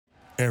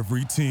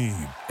Every team,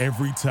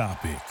 every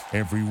topic,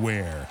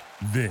 everywhere.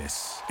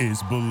 This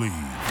is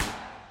Believe.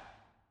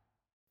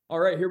 All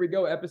right, here we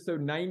go.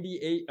 Episode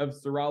 98 of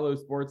Ceraulo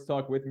Sports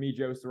Talk with me,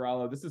 Joe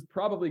Ceraulo. This is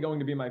probably going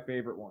to be my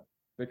favorite one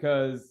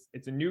because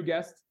it's a new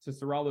guest to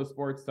Ceraulo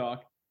Sports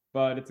Talk,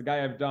 but it's a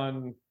guy I've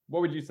done,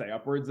 what would you say,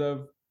 upwards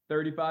of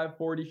 35,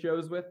 40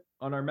 shows with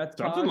on our Mets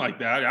Something pod? like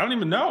that. I don't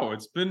even know.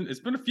 It's been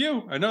a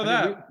few. I know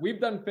that.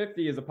 We've done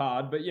 50 as a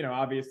pod, but,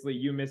 obviously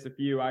you miss a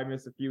few, I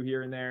miss a few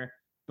here and there.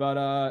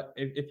 But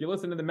if you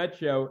listen to the Mets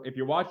show, if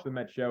you watch the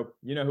Mets show,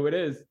 you know who it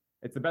is.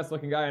 It's the best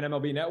looking guy on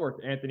MLB Network,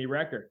 Anthony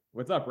Recker.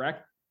 What's up,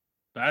 Reck?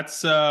 That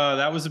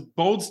was a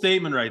bold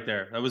statement right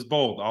there. That was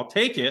bold. I'll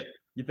take it.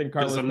 You think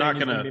Carlos is going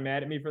to be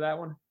mad at me for that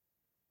one?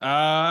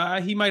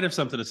 He might have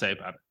something to say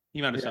about it.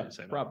 He might have something to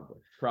say about it.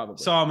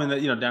 Probably. Saw him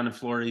in down in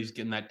Florida. He's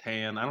getting that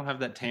tan. I don't have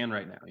that tan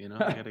right now.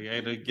 I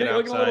gotta get outside.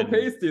 Look a little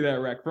pasty there,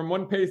 Reck. From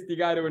one pasty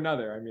guy to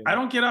another. I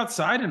don't get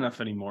outside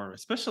enough anymore,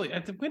 especially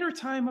at the winter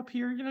time up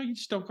here. You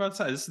just don't go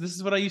outside. This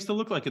is what I used to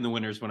look like in the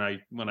winters when I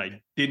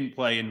didn't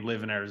play and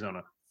live in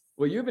Arizona.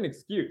 Well, you have an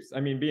excuse.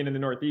 Being in the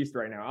Northeast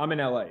right now, I'm in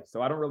LA,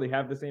 so I don't really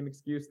have the same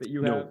excuse that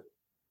you have.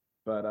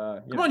 But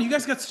come on, you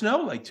guys got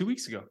snow like 2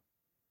 weeks ago.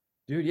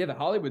 Dude, yeah, the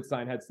Hollywood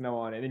sign had snow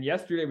on it. And then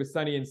yesterday was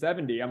sunny and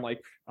 70. I'm like,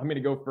 I'm going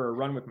to go for a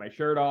run with my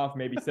shirt off,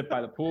 maybe sit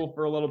by the pool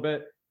for a little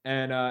bit.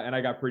 And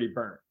I got pretty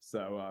burnt.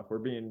 So if we're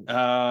being.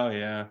 Oh,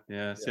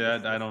 yeah. See,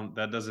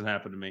 that doesn't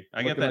happen to me.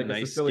 I get that like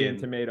nice Sicilian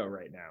skin. Tomato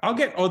right now. I'll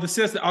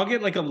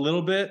get like a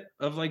little bit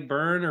of like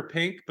burn or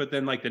pink, but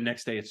then like the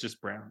next day it's just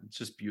brown. It's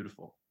just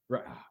beautiful.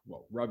 Right.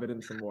 Well, rub it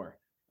in some more.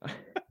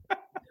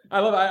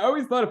 I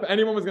always thought if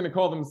anyone was going to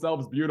call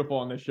themselves beautiful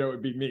on this show, it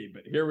would be me.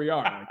 But here we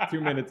are, like 2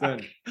 minutes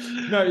in.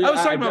 No, I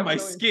was talking about my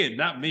skin,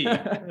 not me.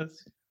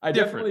 I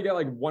definitely get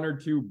like 1 or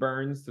 2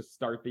 burns to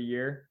start the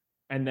year,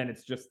 and then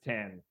it's just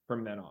tan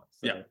from then on.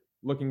 So yeah.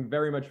 Looking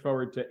very much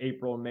forward to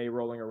April and May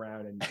rolling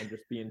around and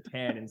just being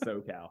tan in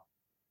SoCal.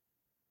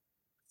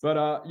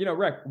 But,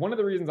 Reck, one of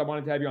the reasons I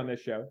wanted to have you on this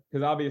show,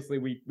 because obviously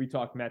we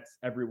talk Mets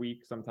every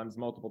week, sometimes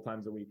multiple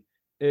times a week,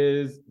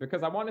 is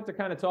because I wanted to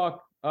kind of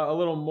talk a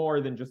little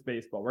more than just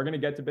baseball. We're going to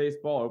get to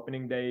baseball.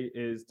 Opening day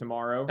is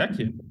tomorrow. Heck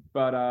yeah.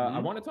 But I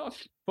want to talk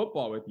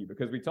football with you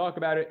because we talk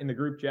about it in the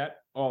group chat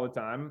all the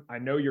time. I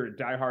know you're a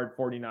diehard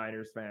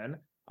 49ers fan.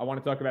 I want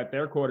to talk about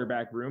their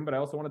quarterback room, but I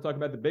also want to talk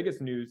about the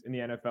biggest news in the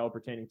NFL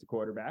pertaining to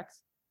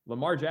quarterbacks,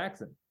 Lamar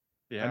Jackson.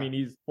 Yeah.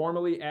 He's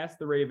formally asked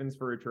the Ravens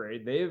for a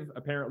trade. They've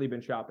apparently been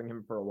shopping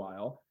him for a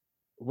while.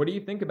 What do you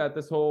think about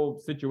this whole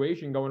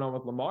situation going on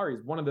with Lamar?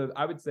 He's one of the,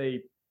 I would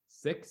say,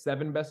 6,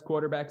 7 best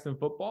quarterbacks in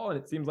football, and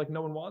it seems like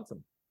no one wants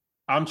him.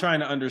 I'm trying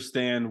to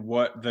understand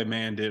what the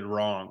man did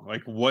wrong.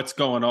 Like what's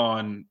going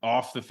on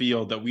off the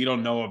field that we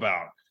don't know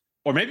about,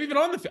 or maybe even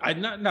on the field.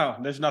 No,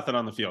 there's nothing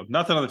on the field.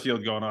 Nothing on the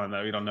field going on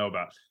that we don't know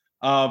about.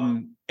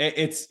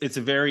 It's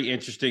a very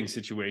interesting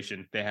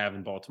situation they have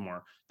in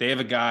Baltimore. They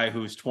have a guy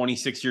who's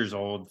 26 years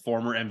old,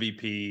 former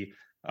MVP,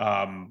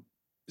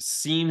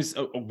 seems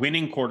a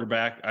winning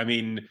quarterback.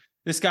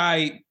 This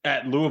guy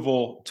at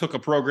Louisville took a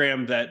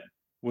program that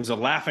was a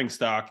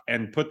laughingstock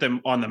and put them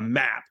on the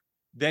map,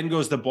 then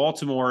goes to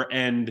Baltimore.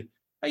 And,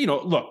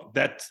 look,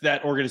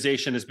 that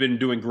organization has been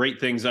doing great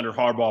things under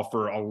Harbaugh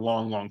for a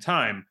long, long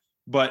time,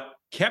 but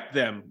kept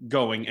them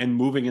going and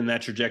moving in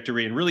that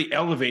trajectory and really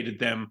elevated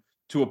them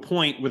to a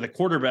point with a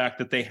quarterback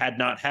that they had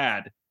not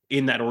had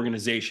in that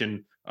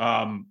organization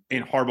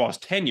in Harbaugh's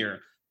tenure.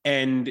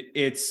 And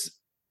it's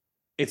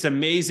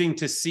amazing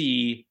to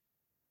see.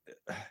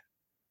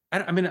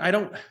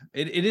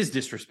 It is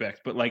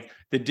disrespect, but like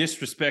the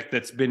disrespect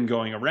that's been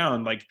going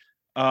around,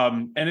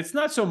 and it's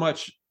not so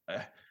much,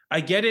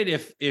 I get it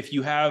if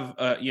you have,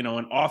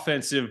 an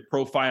offensive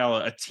profile,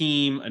 a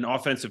team, an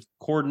offensive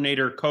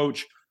coordinator,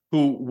 coach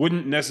who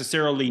wouldn't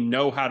necessarily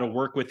know how to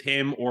work with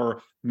him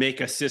or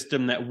make a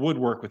system that would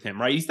work with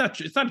him, right? It's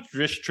not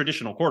a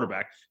traditional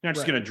quarterback. You're not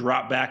just going to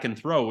drop back and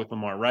throw with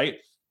Lamar, right?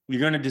 You're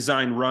going to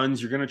design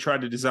runs. You're going to try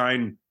to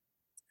design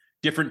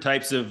different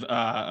types of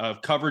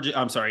coverage.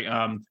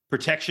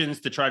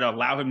 Protections to try to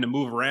allow him to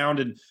move around.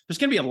 And there's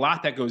going to be a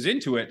lot that goes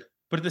into it.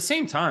 But at the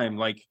same time,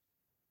 like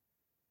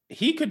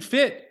he could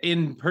fit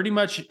in pretty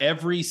much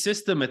every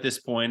system at this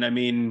point.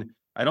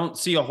 I don't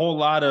see a whole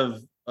lot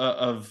of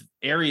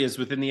areas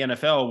within the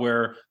NFL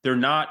where they're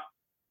not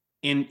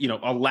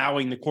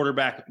allowing the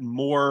quarterback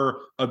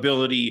more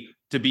ability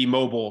to be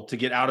mobile, to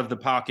get out of the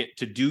pocket,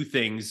 to do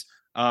things.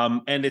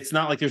 And it's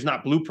not like there's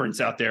not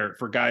blueprints out there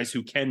for guys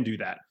who can do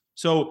that.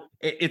 So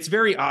it's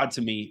very odd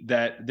to me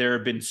that there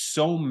have been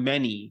so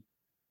many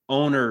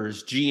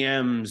owners,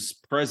 GMs,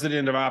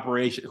 president of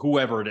operations,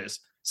 whoever it is,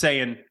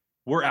 saying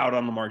we're out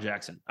on Lamar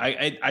Jackson.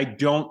 I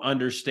don't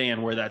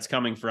understand where that's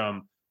coming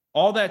from.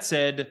 All that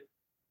said,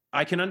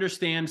 I can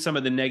understand some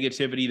of the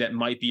negativity that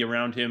might be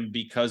around him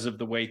because of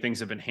the way things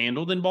have been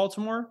handled in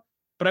Baltimore,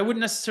 but I wouldn't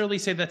necessarily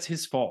say that's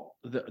his fault.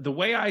 The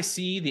way I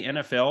see the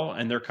NFL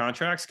and their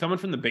contracts coming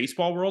from the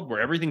baseball world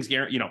where everything's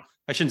guaranteed,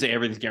 I shouldn't say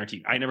everything's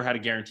guaranteed. I never had a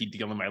guaranteed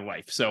deal in my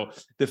life. So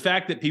the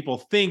fact that people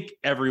think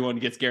everyone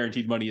gets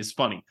guaranteed money is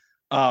funny.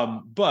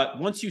 But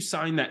once you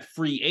sign that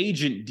free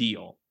agent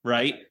deal,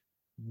 right,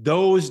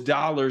 those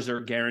dollars are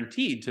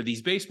guaranteed to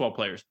these baseball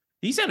players.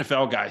 These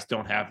NFL guys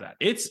don't have that.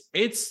 It's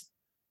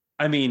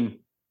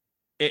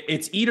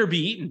eat or be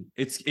eaten.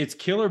 It's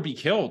kill or be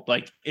killed.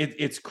 Like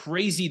it's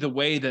crazy the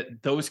way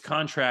that those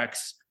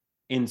contracts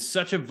in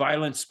such a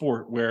violent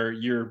sport where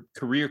your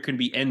career can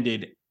be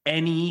ended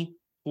any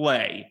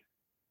play,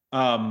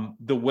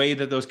 the way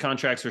that those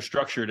contracts are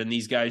structured, and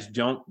these guys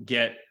don't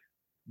get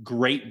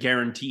great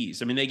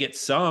guarantees. I mean, they get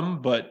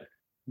some, but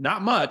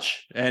not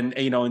much. And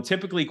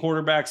typically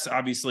quarterbacks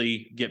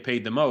obviously get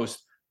paid the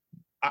most.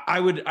 I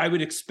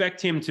would expect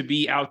him to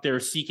be out there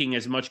seeking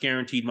as much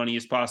guaranteed money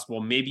as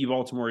possible. Maybe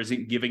Baltimore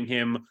isn't giving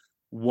him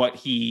what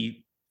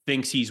he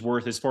thinks he's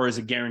worth as far as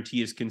a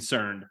guarantee is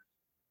concerned.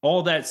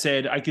 All that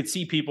said, I could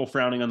see people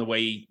frowning on the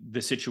way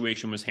the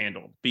situation was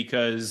handled,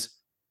 because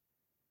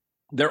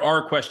there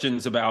are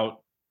questions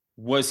about,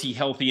 was he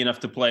healthy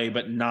enough to play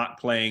but not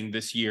playing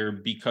this year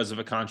because of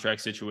a contract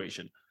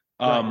situation?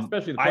 Right,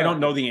 especially I don't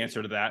know the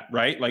answer to that,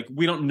 right? Like,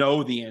 we don't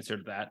know the answer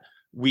to that.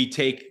 We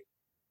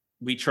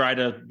try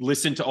to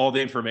listen to all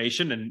the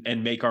information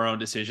and make our own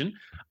decision.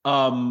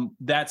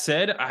 That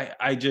said,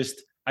 I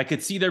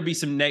could see there be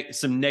some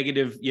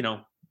negative,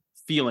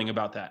 feeling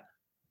about that.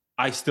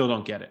 I still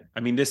don't get it. I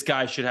mean, this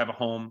guy should have a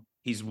home.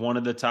 He's one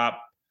of the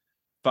top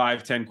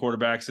 5-10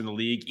 quarterbacks in the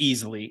league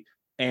easily,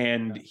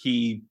 and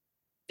he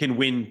can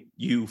win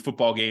you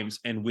football games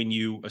and win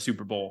you a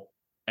Super Bowl.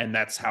 And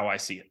that's how I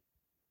see it.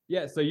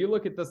 Yeah. So you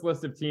look at this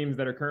list of teams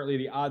that are currently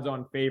the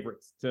odds-on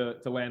favorites to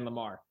land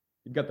Lamar.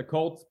 You've got the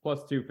Colts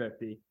plus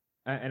 250.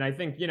 And I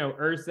think,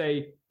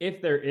 Irsay,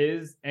 if there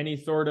is any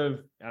sort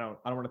of, I don't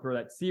want to throw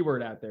that C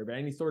word out there, but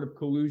any sort of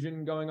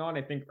collusion going on,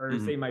 I think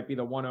Irsay might be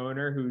the one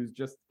owner who's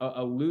just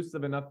a loose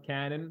of enough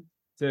cannon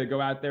to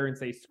go out there and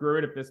say, screw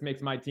it. If this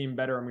makes my team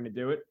better, I'm going to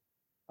do it.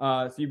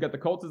 So you've got the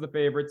Colts as the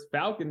favorites,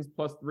 Falcons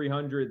plus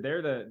 300.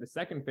 They're the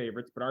second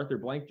favorites, but Arthur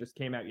Blank just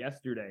came out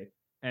yesterday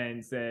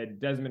and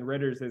said Desmond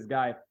Ritter's his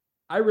guy.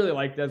 I really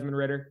like Desmond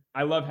Ritter.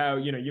 I love how,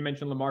 you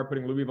mentioned Lamar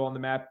putting Louisville on the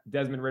map.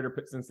 Desmond Ritter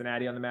put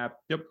Cincinnati on the map.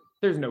 Yep.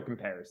 There's no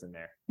comparison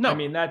there. No. I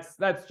mean, that's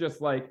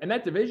just like, and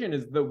that division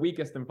is the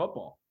weakest in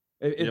football.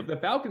 If the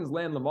Falcons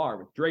land Lamar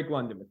with Drake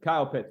London, with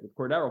Kyle Pitts, with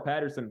Cordero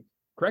Patterson,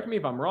 correct me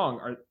if I'm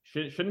wrong,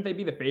 shouldn't they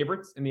be the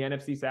favorites in the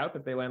NFC South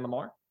if they land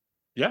Lamar?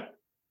 Yeah.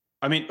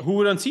 I mean, who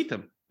would unseat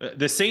them?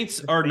 The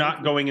Saints are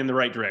not going in the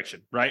right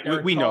direction, right?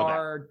 We know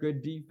that.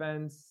 Good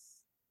defense.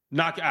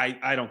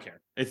 I don't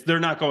care. They're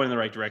not going in the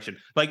right direction.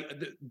 Like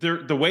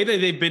the way that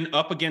they've been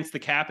up against the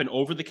cap and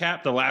over the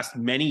cap the last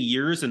many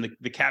years, and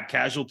the cap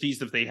casualties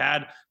that they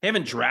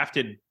haven't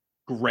drafted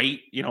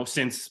great,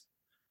 since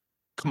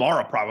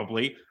Kamara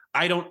probably.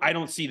 I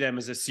don't see them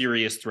as a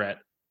serious threat.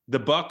 The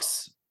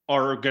Bucks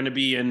are going to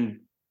be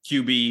in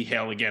QB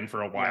hell again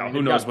for a while.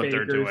 Who knows what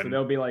they're doing? So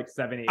they'll be like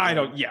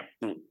 7-8.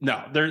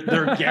 No,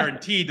 they're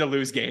guaranteed to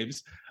lose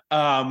games.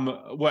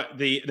 What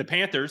the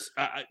Panthers,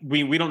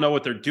 we don't know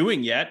what they're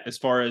doing yet as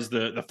far as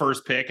the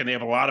first pick, and they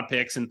have a lot of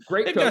picks, and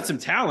they've got some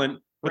talent,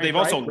 but they've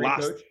also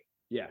lost. Coach.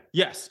 Yeah.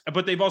 Yes,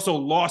 but they've also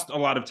lost a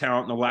lot of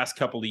talent in the last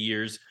couple of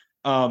years.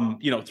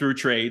 Through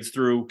trades,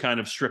 through kind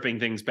of stripping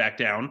things back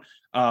down.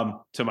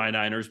 To my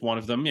Niners, one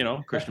of them,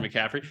 Christian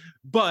McCaffrey.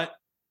 But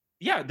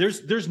yeah,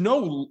 there's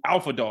no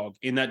alpha dog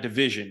in that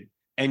division,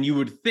 and you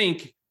would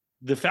think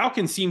the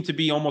Falcons seem to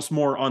be almost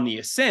more on the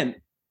ascent.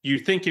 You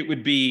think it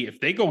would be, if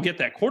they go get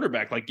that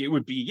quarterback, like it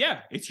would be, yeah,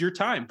 it's your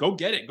time. Go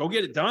get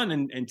it done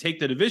and take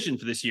the division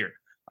for this year.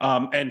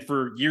 And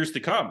for years to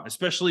come,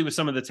 especially with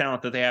some of the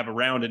talent that they have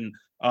around and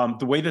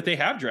the way that they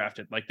have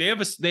drafted. Like they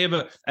have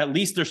at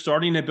least they're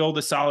starting to build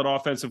a solid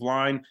offensive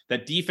line.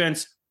 That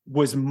defense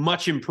was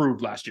much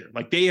improved last year.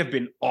 Like they have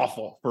been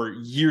awful for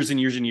years and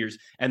years and years,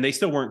 and they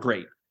still weren't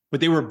great,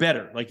 but they were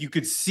better. Like you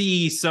could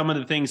see some of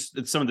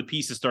the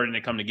pieces starting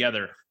to come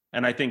together.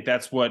 And I think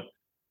that's what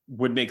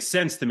would make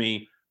sense to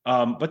me.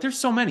 But there's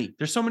so many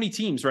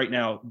teams right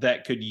now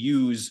that could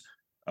use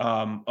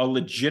a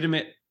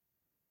legitimate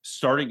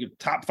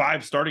top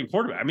 5 starting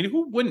quarterback. I mean,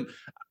 who wouldn't,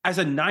 as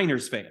a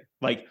Niners fan,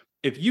 like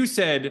if you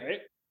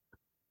said,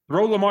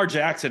 throw Lamar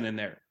Jackson in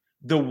there,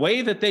 the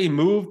way that they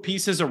move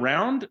pieces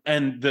around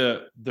and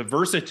the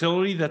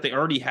versatility that they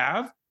already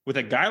have with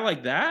a guy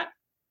like that,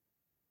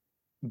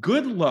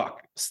 good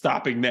luck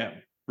stopping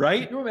them.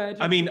 Right. Can you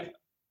imagine? I mean,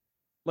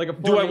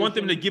 do I want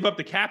them to give up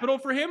the capital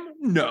for him?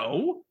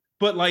 No,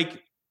 but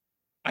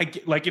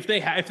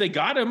if they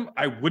got him,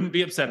 I wouldn't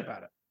be upset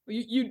about it.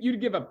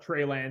 You'd give up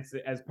Trey Lance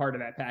as part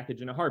of that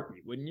package in a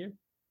heartbeat, wouldn't you?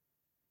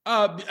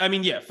 I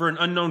mean, yeah, for an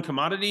unknown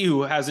commodity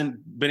who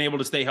hasn't been able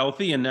to stay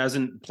healthy and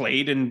hasn't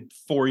played in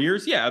 4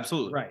 years. Yeah,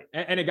 absolutely. Right.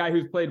 And a guy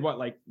who's played what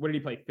did he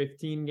play?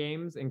 15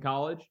 games in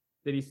college?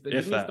 Did he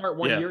start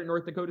 1 year at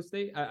North Dakota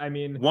State? I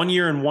mean, 1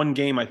 year and 1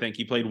 game. I think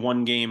he played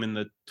 1 game in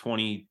the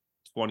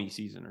 2020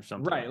 season or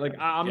something. Right. Like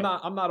I'm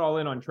not all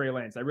in on Trey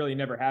Lance. I really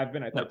never have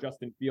been. I thought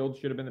Justin Fields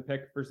should have been the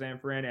pick for San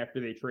Fran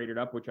after they traded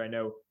up, which I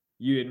know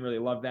you didn't really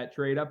love that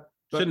trade up.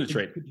 Shouldn't have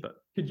traded.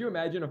 Could you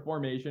imagine a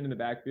formation in the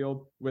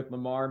backfield with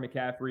Lamar,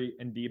 McCaffrey,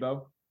 and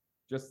Debo?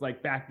 just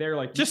like back there,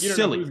 like just you don't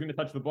silly. know who's going to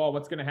touch the ball.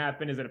 What's going to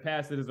happen? Is it a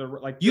pass? Is it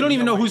like you don't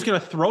even know idea. who's going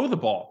to throw the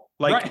ball.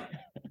 Like right.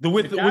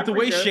 with the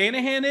way goes.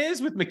 Shanahan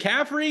is with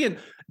McCaffrey, and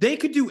they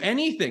could do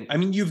anything. I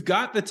mean, you've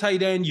got the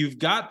tight end, you've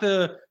got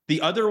the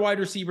other wide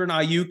receiver in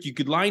Ayuk. You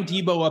could line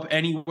Debo up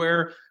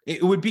anywhere.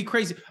 It would be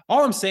crazy.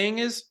 All I'm saying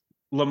is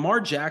Lamar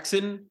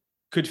Jackson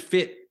could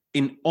fit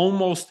in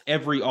almost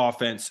every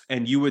offense,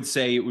 and you would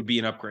say it would be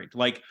an upgrade.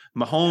 Like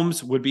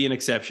Mahomes would be an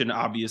exception,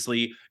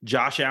 obviously.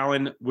 Josh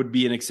Allen would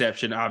be an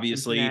exception,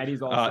 obviously.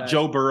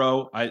 Joe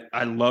Burrow.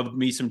 I loved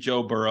me some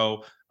Joe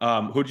Burrow.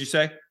 Who'd you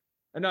say?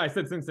 No, I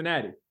said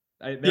Cincinnati.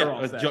 They're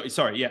all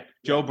set.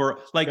 Joe Burrow.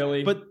 Like,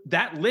 Philly. But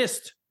that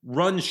list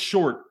runs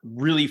short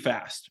really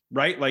fast,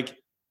 right? Like,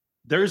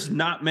 there's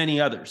not many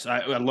others.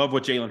 I love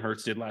what Jalen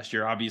Hurts did last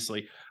year,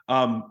 obviously.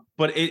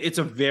 But it's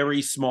a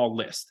very small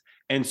list.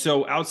 And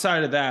so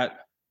outside of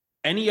that,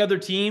 any other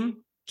team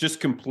just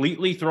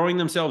completely throwing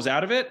themselves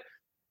out of it,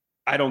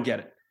 I don't get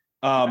it.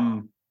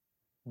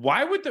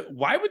 Why would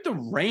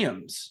the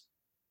Rams,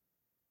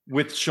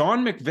 with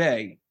Sean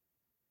McVay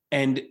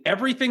and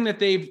everything that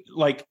they've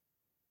like,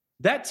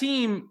 that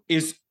team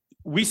is,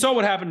 we saw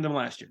what happened to them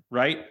last year,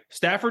 right?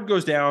 Stafford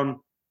goes down,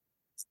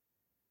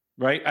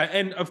 right?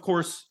 And of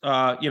course,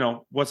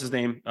 what's his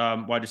name?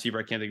 Wide receiver.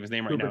 I can't think of his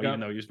name right now, even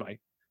though he was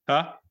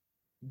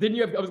Didn't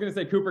you have, I was going to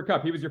say Cooper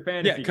Kupp. He was your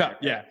fantasy guy.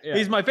 Yeah.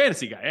 He's my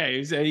fantasy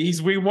guy.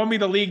 Yeah, we won me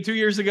the league 2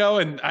 years ago,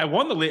 and I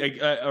won the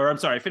league,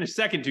 I finished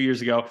second 2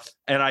 years ago,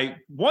 and I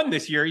won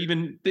this year,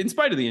 even in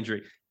spite of the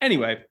injury.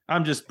 Anyway,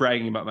 I'm just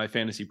bragging about my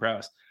fantasy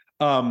prowess.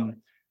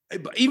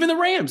 Even the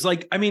Rams,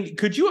 like, I mean,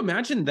 could you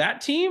imagine that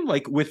team,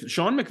 like with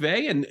Sean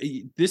McVay and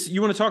this,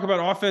 you want to talk about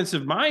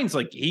offensive minds,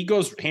 like he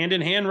goes hand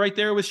in hand right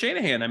there with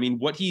Shanahan. I mean,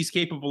 what he's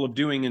capable of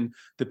doing and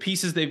the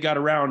pieces they've got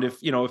around, if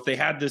they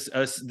had this,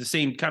 the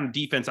same kind of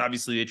defense,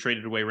 obviously they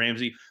traded away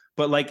Ramsey,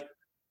 but like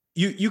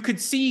you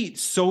could see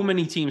so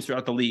many teams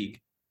throughout the league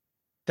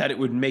that it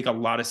would make a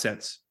lot of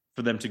sense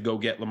for them to go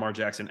get Lamar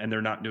Jackson, and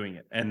they're not doing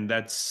it. And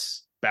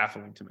that's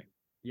baffling to me.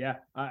 Yeah.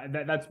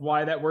 That's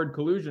why that word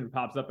collusion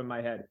pops up in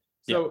my head.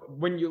 So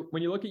when you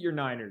look at your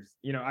Niners,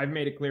 I've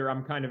made it clear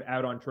I'm kind of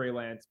out on Trey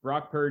Lance.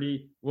 Brock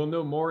Purdy, we'll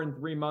know more in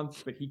 3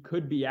 months, but he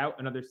could be out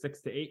another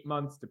 6 to 8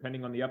 months,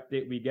 depending on the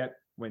update we get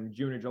when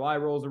June or July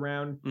rolls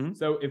around. Mm-hmm.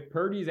 So if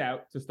Purdy's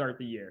out to start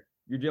the year,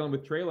 you're dealing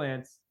with Trey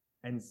Lance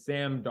and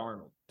Sam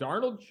Darnold.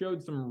 Darnold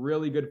showed some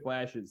really good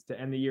flashes to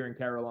end the year in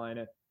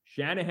Carolina.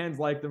 Shanahan's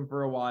liked him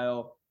for a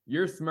while.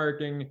 You're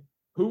smirking.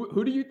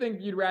 Who do you think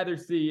you'd rather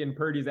see in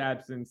Purdy's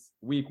absence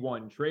week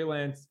 1, Trey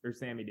Lance or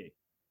Sammy D?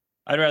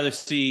 I'd rather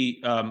see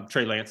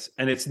Trey Lance.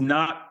 And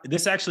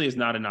this actually is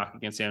not a knock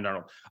against Sam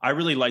Darnold. I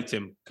really liked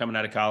him coming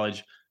out of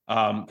college,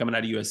 coming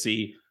out of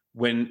USC.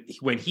 When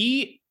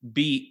he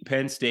beat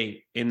Penn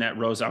State in that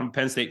Rose, I'm a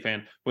Penn State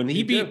fan. When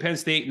he beat Penn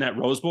State in that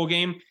Rose Bowl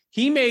game,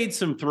 he made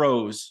some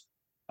throws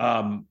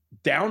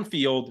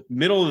downfield,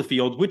 middle of the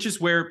field, which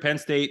is where Penn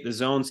State, the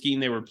zone scheme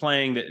they were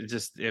playing,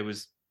 it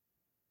was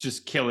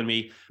just killing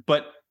me.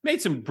 But made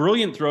some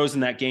brilliant throws in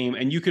that game.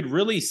 And you could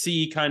really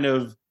see kind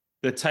of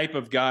the type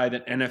of guy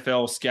that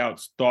NFL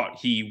scouts thought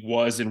he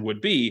was and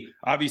would be.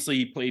 Obviously,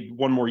 he played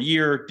one more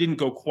year, didn't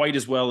go quite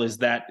as well as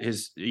that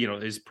his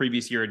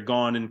previous year had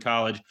gone in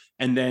college,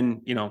 and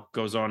then,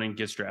 goes on and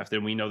gets drafted.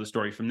 And we know the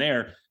story from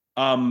there.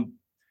 A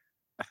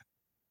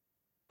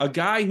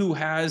guy who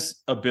has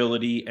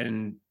ability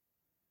and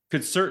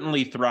could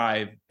certainly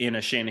thrive in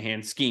a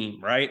Shanahan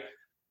scheme, right?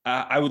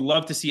 I would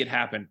love to see it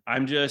happen. I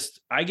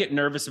get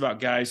nervous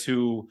about guys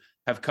who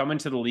have come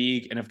into the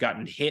league and have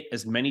gotten hit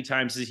as many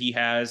times as he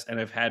has and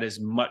have had as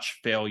much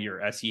failure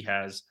as he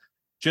has,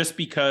 just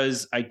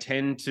because I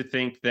tend to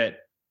think that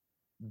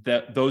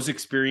those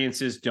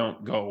experiences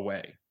don't go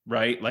away,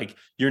 right? Like,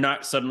 you're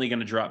not suddenly going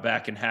to drop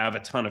back and have a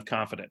ton of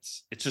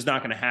confidence. It's just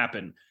not going to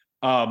happen.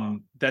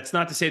 That's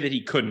not to say that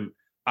he couldn't.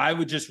 I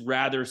would just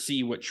rather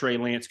see what Trey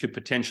Lance could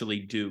potentially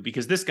do,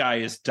 because this guy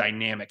is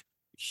dynamic,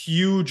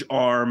 huge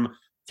arm,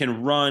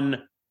 can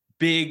run,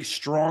 big,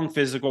 strong,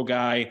 physical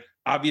guy.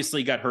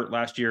 Obviously got hurt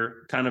last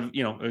year, kind of,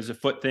 it was a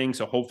foot thing.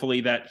 So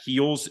hopefully that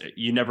heals.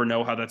 You never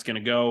know how that's going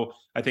to go.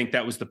 I think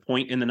that was the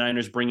point in the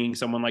Niners bringing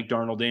someone like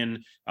Darnold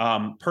in.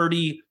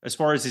 Purdy, as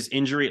far as his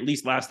injury, at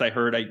least last I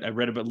heard, I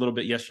read a little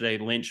bit yesterday.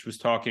 Lynch was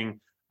talking,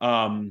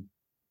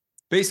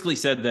 basically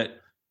said that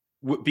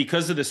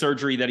because of the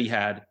surgery that he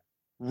had,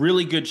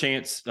 really good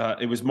chance.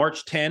 It was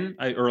March 10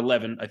 or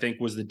 11, I think,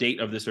 was the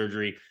date of the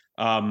surgery.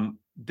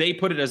 They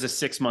put it as a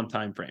 6-month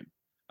time frame.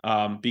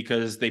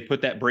 Because they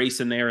put that brace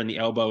in there in the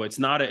elbow. It's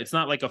not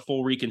like a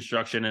full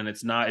reconstruction, and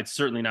it's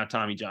certainly not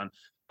Tommy John.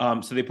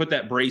 So they put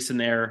that brace in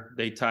there,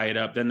 they tie it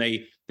up, then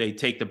they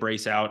take the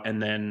brace out,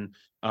 and then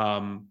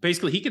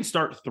basically he can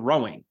start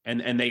throwing,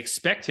 and they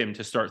expect him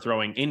to start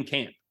throwing in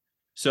camp.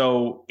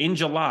 So in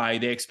July,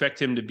 they expect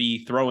him to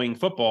be throwing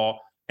football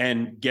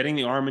and getting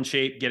the arm in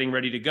shape, getting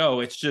ready to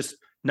go. It's just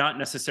not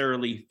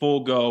necessarily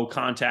full go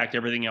contact,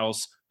 everything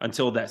else,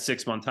 until that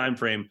 6-month time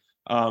frame.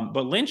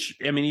 But Lynch,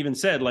 even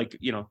said, like,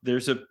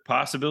 there's a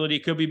possibility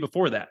it could be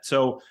before that.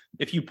 So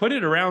if you put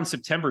it around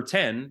September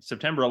 10,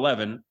 September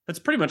 11, that's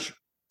pretty much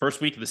first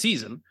week of the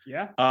season.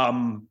 Yeah.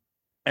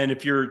 And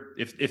if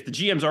the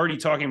GM's already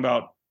talking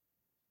about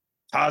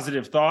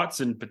positive thoughts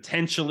and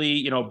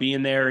potentially,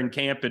 being there in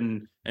camp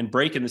and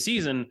breaking the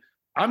season,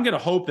 I'm going to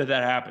hope that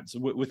happens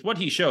with what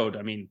he showed.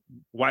 I mean,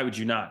 why would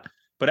you not?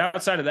 But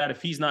outside of that,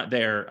 if he's not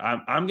there,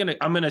 I'm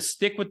going to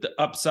stick with the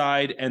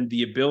upside and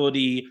the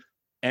ability.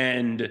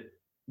 And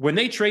when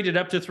they traded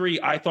up to 3,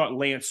 I thought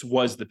Lance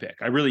was the pick.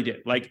 I really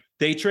did. Like,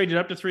 they traded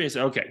up to 3. I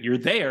said, okay, you're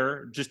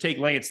there. Just take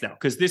Lance now,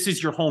 because this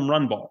is your home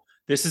run ball.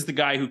 This is the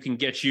guy who can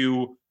get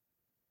you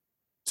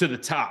to the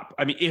top.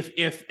 I mean,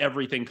 if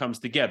everything comes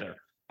together.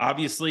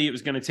 Obviously, it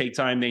was going to take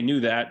time. They knew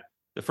that.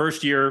 The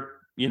first year,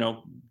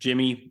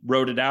 Jimmy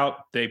wrote it out.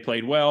 They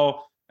played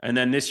well. And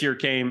then this year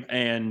came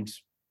and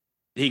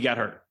he got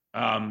hurt.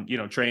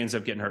 Trey ends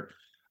up getting hurt.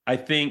 I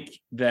think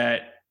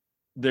that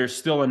there's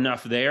still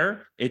enough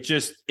there.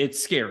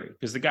 It's scary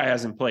because the guy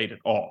hasn't played at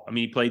all. I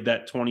mean, he played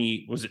that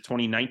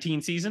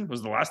 2019 season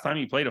was the last time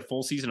he played a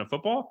full season of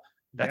football.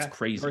 That's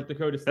crazy. North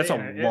Dakota State. That's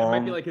a It long.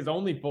 might be like his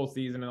only full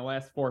season in the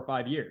last 4 or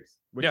 5 years.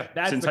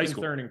 That's since the high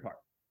school. concerning part.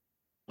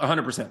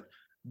 100%.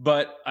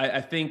 But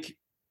I think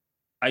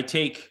I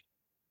take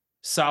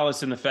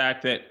solace in the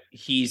fact that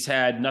he's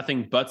had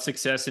nothing but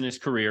success in his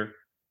career.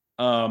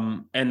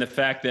 And the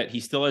fact that he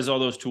still has all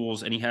those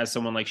tools and he has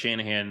someone like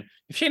Shanahan.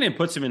 If Shanahan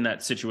puts him in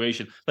that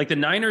situation, like the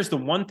Niners, the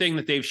one thing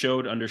that they've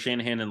showed under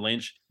Shanahan and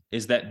Lynch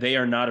is that they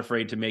are not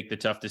afraid to make the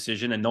tough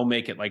decision, and they'll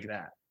make it like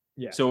that.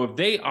 Yeah. So if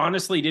they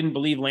honestly didn't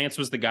believe Lance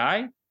was the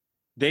guy,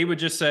 they would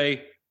just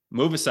say,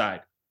 move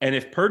aside. And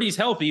if Purdy's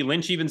healthy,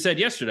 Lynch even said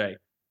yesterday,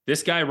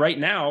 this guy right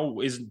now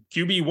is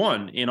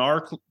QB1 in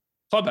our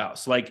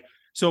clubhouse. Like,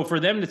 so for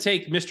them to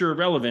take Mr.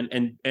 Irrelevant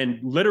and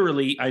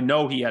literally, I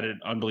know he had an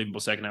unbelievable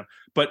second half,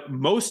 but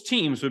most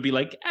teams would be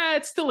like,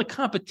 it's still a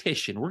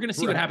competition. We're going to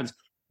see what happens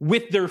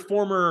with their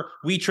former,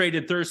 we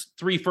traded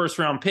 3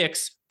 first-round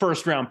picks,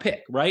 first-round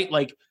pick, right?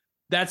 Like,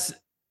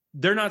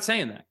 they're not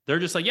saying that. They're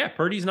just like, yeah,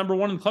 Purdy's number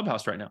 1 in the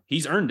clubhouse right now.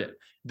 He's earned it.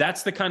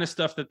 That's the kind of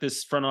stuff that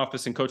this front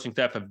office and coaching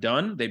staff have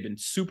done. They've been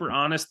super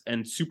honest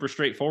and super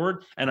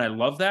straightforward. And I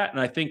love that. And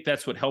I think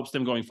that's what helps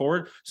them going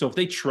forward. So if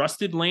they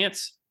trusted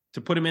Lance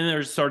to put him in there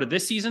at the start of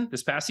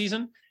this past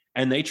season,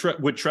 and they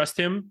would trust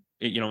him,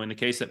 in the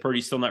case that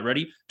Purdy's still not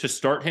ready to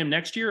start him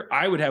next year,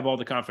 I would have all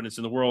the confidence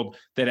in the world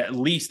that at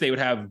least they would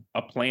have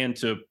a plan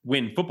to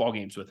win football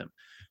games with him.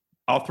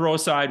 I'll throw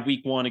aside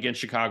week 1 against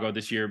Chicago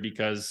this year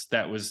because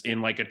that was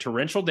in like a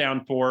torrential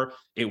downpour.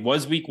 It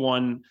was week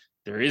 1.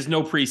 There is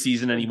no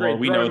preseason anymore.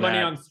 We know that. Money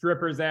on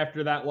strippers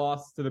after that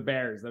loss to the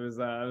Bears. That was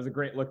a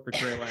great look for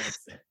Trey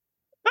Lance.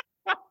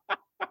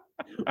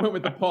 Went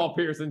with the Paul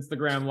Pierce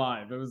Instagram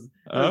live. It was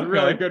a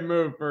really good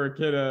move for a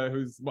kid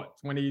who's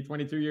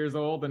 22 years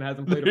old and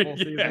hasn't played a full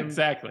season.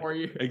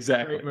 Exactly.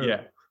 Exactly. Great move.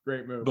 Yeah.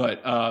 Great move.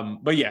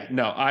 But yeah,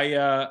 no,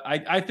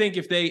 I think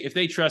if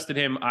they trusted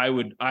him, I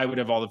would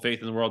have all the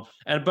faith in the world.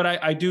 But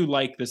I do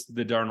like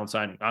the Darnold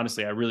signing.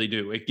 Honestly, I really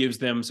do. It gives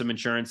them some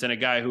insurance and a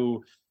guy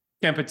who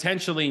can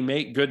potentially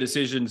make good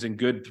decisions and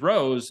good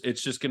throws.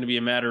 It's just going to be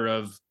a matter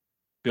of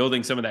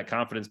building some of that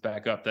confidence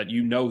back up that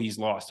he's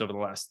lost over the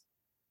last,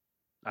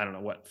 I don't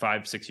know,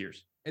 5-6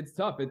 years. It's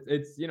tough.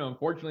 It's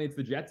unfortunately it's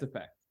the Jets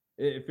effect.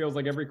 It feels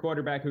like every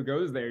quarterback who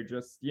goes there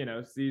just,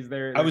 sees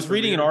their I was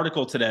reading an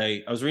article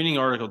today,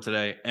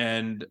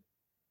 and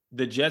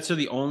the Jets are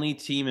the only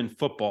team in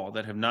football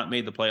that have not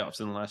made the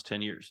playoffs in the last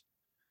 10 years.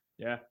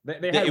 Yeah.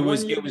 They had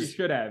one year they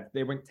should have.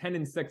 They went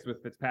 10-6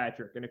 with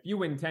Fitzpatrick. And if you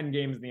win 10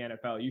 games in the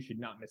NFL, you should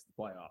not miss the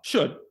playoffs.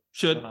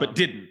 Should, but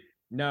didn't.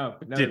 No,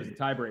 there's a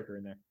tiebreaker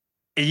in there.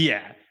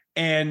 Yeah.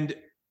 And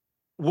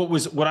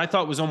what I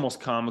thought was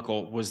almost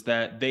comical was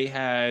that they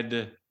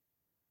had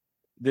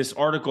this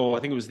article,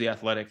 I think it was The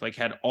Athletic, like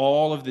had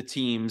all of the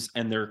teams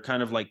and they're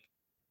kind of like,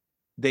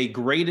 they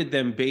graded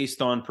them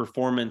based on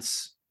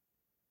performance,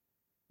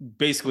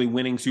 basically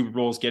winning Super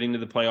Bowls, getting to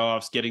the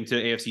playoffs, getting to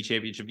AFC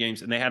Championship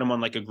games. And they had them on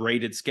like a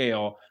graded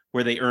scale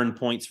where they earn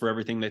points for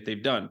everything that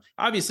they've done.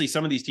 Obviously,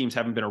 some of these teams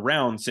haven't been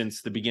around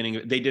since the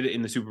beginning. They did it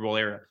in the Super Bowl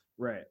era.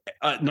 Right.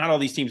 Not all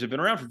these teams have been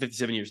around for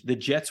 57 years. The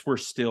Jets were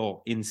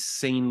still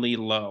insanely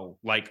low,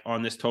 like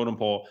on this totem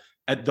pole.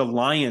 The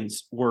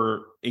Lions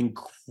were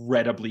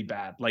incredibly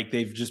bad. Like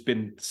they've just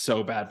been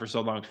so bad for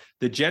so long.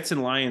 The Jets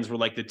and Lions were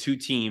like the 2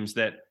 teams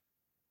that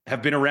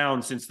have been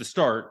around since the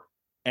start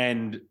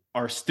and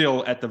are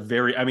still at the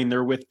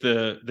they're with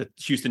the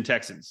Houston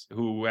Texans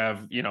who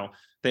have,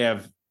 they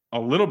have a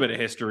little bit of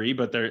history,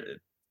 but they're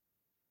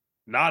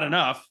not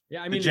enough.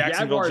 Yeah, I mean, the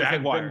Jacksonville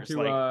Jaguars.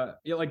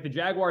 Like the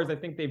Jaguars, I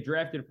think they've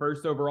drafted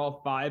first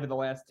overall 5 of the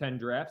last 10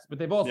 drafts, but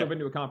they've also been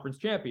to a conference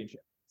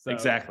championship. So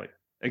Exactly.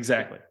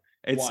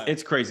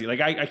 It's crazy. Like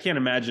I can't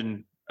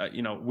imagine,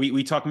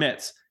 we talk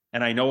Mets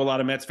and I know a lot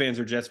of Mets fans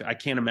are Jets fans. I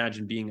can't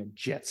imagine being a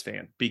Jets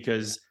fan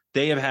because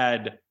they have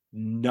had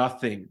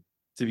nothing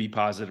to be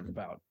positive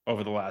about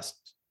over the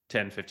last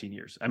 10, 15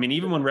 years. I mean,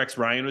 even when Rex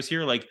Ryan was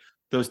here, like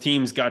those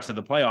teams got to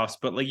the playoffs,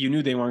 but like you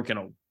knew they weren't going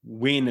to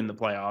win in the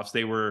playoffs.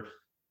 They were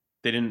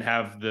they didn't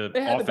have the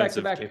They had the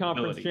offensive back-to-back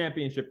conference capability.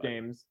 championship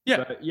games.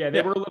 Yeah. But yeah,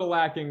 they were a little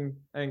lacking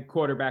in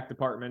quarterback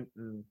department.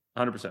 And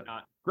 100%.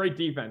 great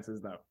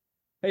defenses, though.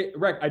 Hey,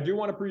 Rec, I do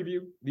want to preview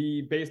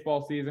the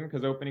baseball season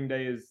because opening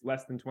day is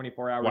less than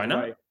 24 hours Why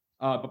not? away.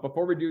 But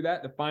before we do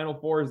that, the Final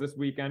Four is this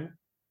weekend.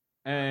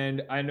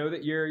 And I know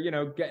that you're,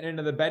 getting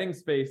into the betting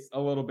space a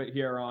little bit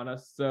here on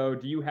us. So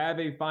do you have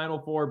a Final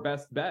Four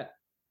best bet?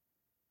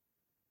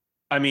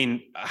 I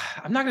mean,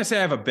 I'm not going to say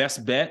I have a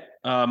best bet.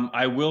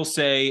 I will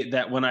say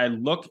that when I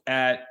look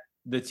at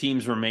the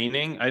teams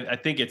remaining, I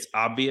think it's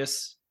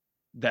obvious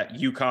that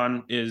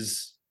UConn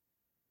is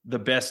the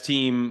best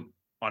team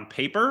on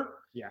paper.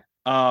 Yeah.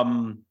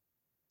 I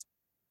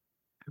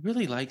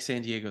really like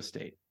San Diego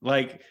State.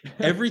 Like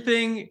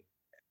everything.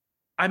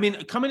 I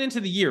mean, coming into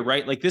the year,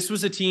 right? Like this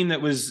was a team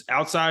that was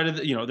outside of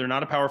the, they're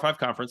not a Power 5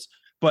 conference,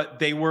 but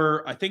they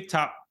were, I think,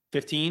 top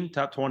 15,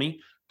 top 20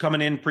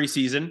 coming in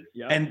preseason.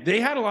 Yep. And they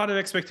had a lot of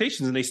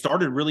expectations and they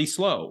started really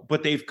slow,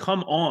 but they've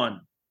come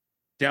on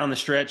down the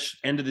stretch,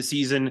 end of the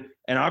season.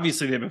 And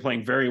obviously they've been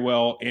playing very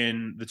well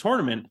in the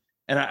tournament.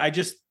 And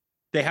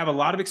they have a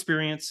lot of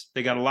experience.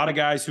 They got a lot of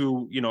guys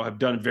who, have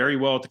done very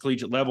well at the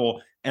collegiate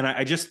level. And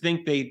I just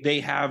think they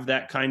have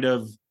that kind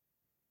of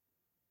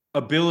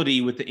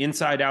ability with the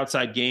inside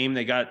outside game.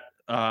 They got,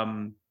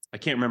 I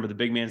can't remember the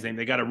big man's name.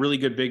 They got a really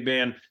good big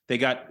man. They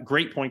got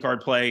great point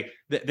guard play.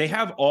 They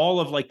have all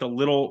of like the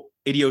little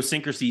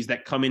idiosyncrasies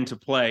that come into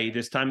play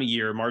this time of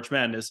year, March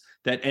Madness,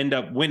 that end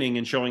up winning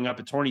and showing up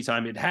at tourney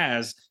time. It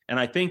has. And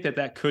I think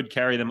that could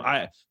carry them.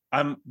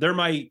 They're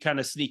my kind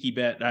of sneaky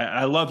bet.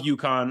 I love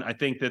UConn. I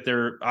think that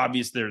they're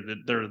obvious. They're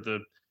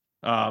the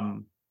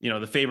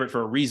favorite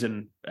for a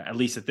reason, at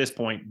least at this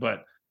point,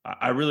 but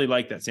I really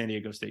like that San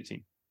Diego State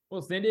team.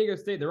 Well, San Diego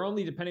State, they're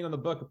only, depending on the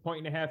book,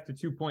 1.5 to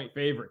 2 point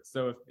favorites.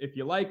 So if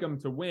you like them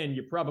to win,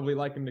 you probably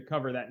like them to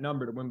cover that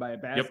number to win by a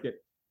basket. Yep.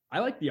 I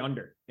like the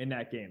under in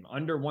that game.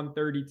 Under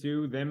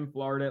 132, them,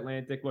 Florida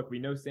Atlantic. Look, we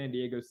know San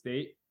Diego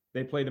State.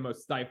 They play the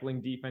most stifling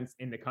defense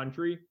in the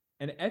country.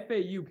 And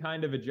FAU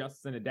kind of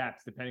adjusts and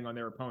adapts depending on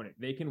their opponent.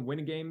 They can win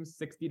a game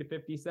 60 to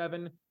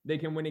 57. They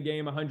can win a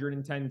game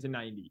 110 to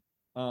 90.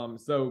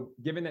 So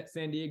given that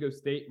San Diego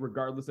State,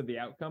 regardless of the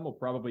outcome, will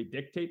probably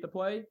dictate the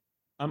play,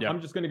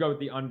 I'm just going to go with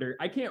the under.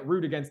 I can't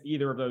root against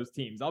either of those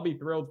teams. I'll be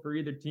thrilled for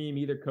either team,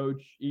 either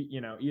coach,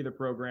 either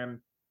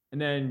program.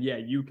 And then,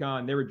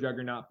 UConn, they were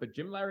juggernaut. But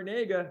Jim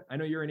Larinaga, I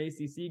know you're an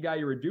ACC guy.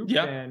 You're a Duke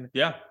fan.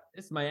 Yeah.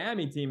 This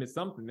Miami team is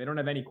something. They don't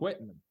have any quit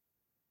in them.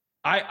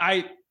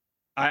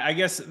 I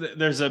guess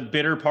there's a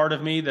bitter part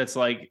of me that's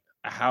like,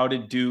 how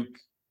did Duke?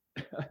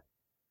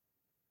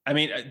 I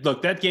mean,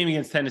 look, that game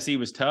against Tennessee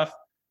was tough.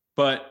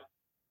 But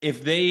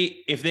if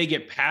they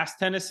get past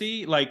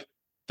Tennessee, like,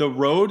 the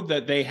road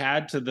that they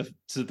had to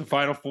the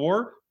Final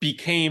Four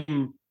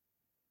became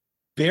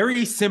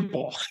very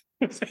simple.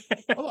 I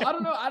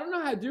don't know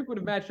how Duke would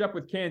have matched up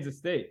with Kansas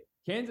State.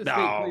 Kansas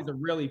State plays a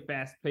really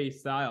fast-paced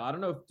style. I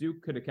don't know if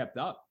Duke could have kept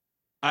up.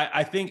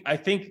 I think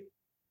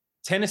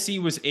Tennessee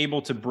was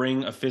able to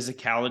bring a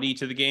physicality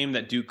to the game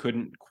that Duke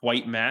couldn't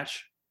quite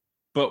match.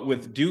 But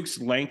with Duke's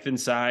length and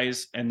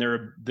size and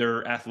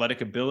their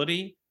athletic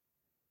ability,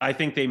 I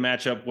think they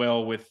match up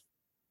well with,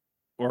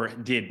 or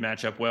did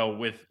match up well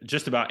with,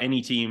 just about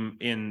any team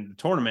in the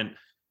tournament.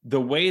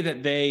 The way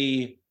that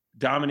they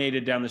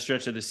dominated down the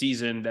stretch of the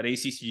season, that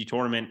ACC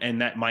tournament,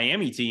 and that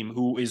Miami team,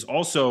 who is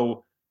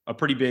also a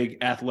pretty big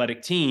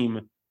athletic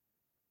team,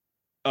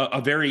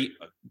 a very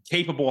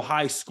capable,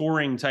 high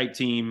scoring type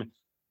team.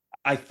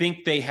 I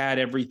think they had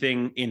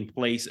everything in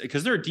place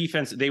because they're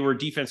they were a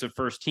defensive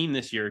first team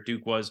this year.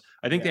 Duke was.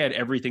 I think they had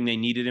everything they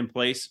needed in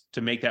place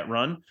to make that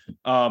run.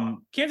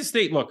 Kansas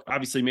State, look,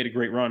 obviously made a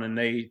great run, and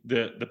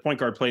the point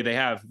guard play they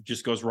have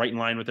just goes right in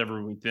line with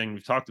everything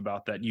we've talked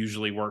about that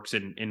usually works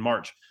in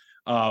March.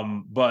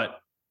 But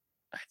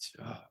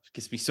it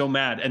gets me so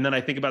mad. And then I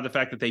think about the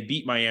fact that they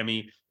beat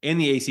Miami in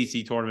the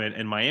ACC tournament,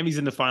 and Miami's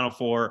in the Final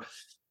Four.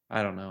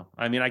 I don't know.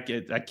 I mean, I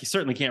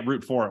certainly can't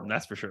root for them.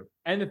 That's for sure.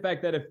 And the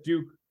fact that if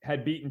Duke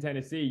had beaten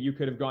Tennessee, you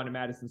could have gone to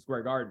Madison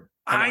Square Garden.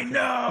 I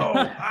know.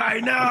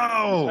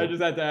 I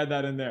just had to add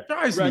that in there.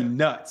 Drives me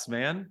nuts,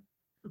 man.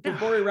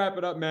 Before we wrap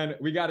it up, man,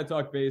 we got to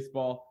talk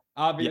baseball.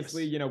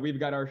 Obviously, we've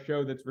got our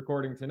show that's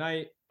recording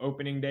tonight,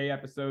 opening day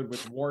episode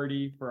with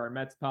Wardy for our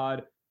Mets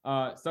pod.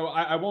 So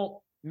I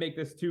won't make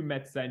this too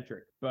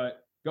Mets-centric, but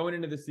going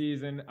into the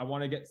season, I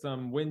want to get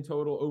some win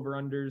total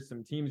over-unders,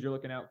 some teams you're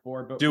looking out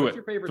for. But what's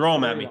your favorite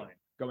storyline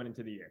going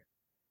into the year?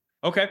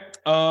 Okay.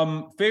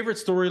 Favorite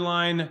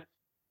storyline,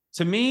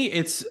 to me,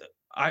 it's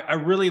I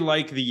really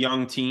like the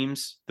young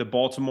teams, the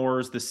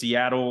Baltimores, the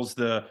Seattles,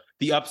 the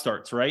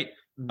upstarts, right?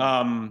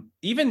 Mm-hmm.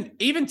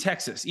 Even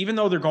Texas, even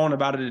though they're going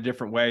about it a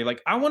different way.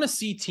 Like, I want to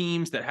see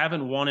teams that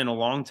haven't won in a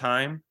long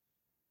time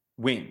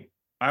win.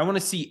 I want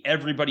to see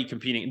everybody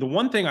competing. The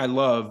one thing I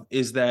love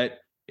is that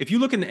if you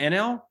look in the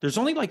NL, there's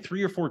only like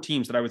 3 or 4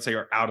 teams that I would say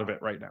are out of it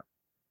right now.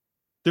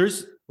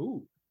 There's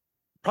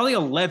probably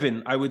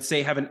 11, I would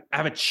say, have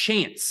a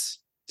chance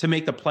to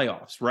make the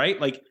playoffs, right?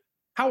 Like,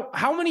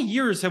 How many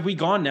years have we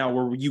gone now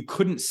where you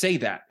couldn't say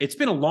that? It's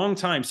been a long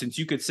time since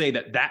you could say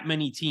that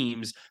many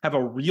teams have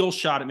a real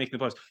shot at making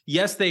the playoffs.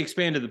 Yes, they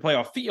expanded the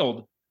playoff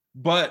field,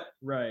 but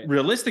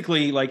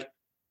realistically, like,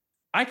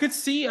 I could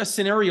see a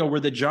scenario where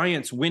the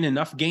Giants win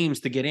enough games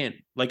to get in.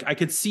 Like, I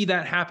could see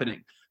that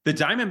happening. The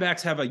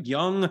Diamondbacks have a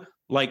young,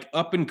 like,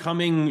 up and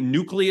coming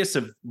nucleus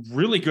of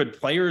really good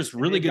players,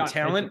 really good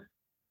talent.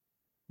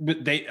 But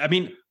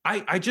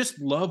I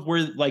just love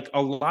where, like,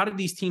 a lot of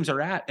these teams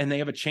are at, and they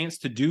have a chance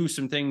to do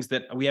some things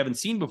that we haven't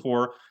seen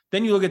before.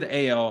 Then you look at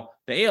the AL.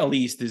 The AL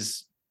East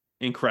is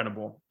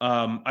incredible.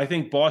 I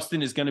think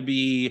Boston is going to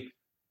be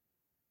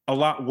a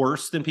lot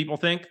worse than people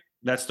think.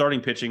 That starting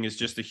pitching is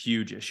just a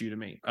huge issue to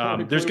me.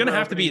 There's going to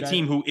have to be a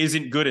team who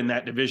isn't good in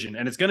that division,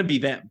 and it's going to be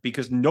them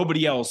because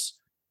nobody else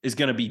is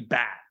going to be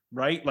bad,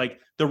 right? Like,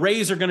 the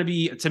Rays are going to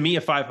be, to me,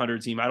 a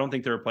 500 team. I don't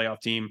think they're a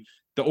playoff team.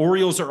 The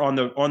Orioles are on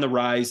the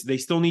rise. They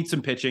still need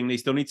some pitching. They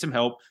still need some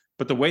help.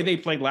 But the way they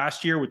played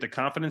last year with the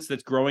confidence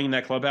that's growing in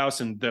that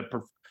clubhouse and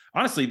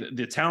honestly,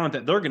 the talent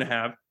that they're going to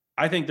have,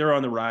 I think they're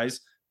on the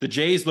rise. The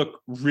Jays look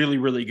really,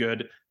 really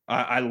good.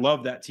 I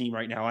love that team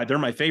right now. They're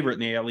my favorite in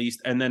the AL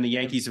East. And then the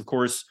Yankees, of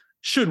course,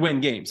 should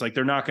win games. Like,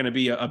 they're not going to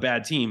be a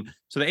bad team.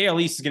 So the AL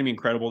East is going to be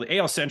incredible. The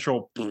AL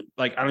Central,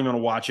 like, I don't even want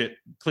to watch it.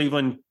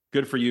 Cleveland,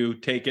 good for you.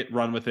 Take it,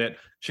 run with it.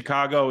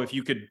 Chicago, if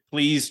you could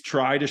please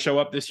try to show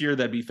up this year,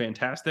 that'd be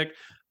fantastic.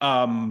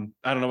 I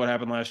don't know what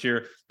happened last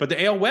year, but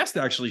the AL West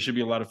actually should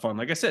be a lot of fun.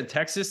 Like I said,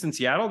 Texas and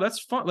Seattle, that's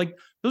fun. Like,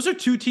 those are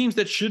two teams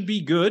that should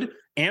be good.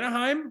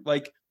 Anaheim,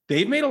 like,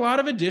 they've made a lot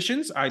of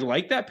additions. I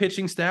like that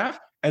pitching staff.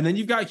 And then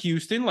you've got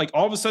Houston. Like,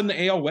 all of a sudden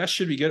the AL West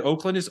should be good.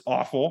 Oakland is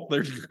awful.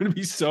 They're going to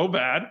be so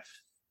bad.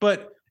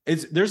 But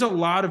there's a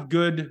lot of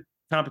good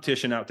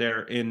competition out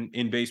there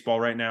in baseball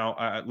right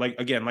now. Like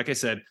I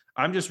said,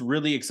 I'm just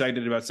really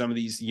excited about some of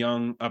these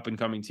young up and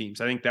coming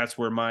teams. I think that's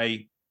where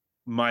my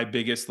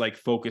biggest, like,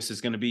 focus is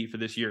going to be for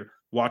this year.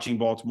 Watching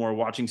Baltimore,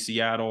 watching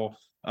Seattle.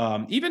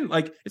 Even,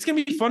 like, it's going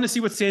to be fun to see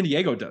what San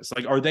Diego does.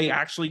 Like, are they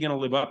actually going to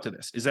live up to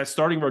this? Is that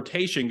starting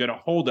rotation going to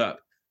hold up?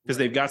 Because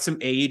they've got some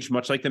age,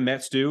 much like the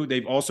Mets do.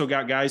 They've also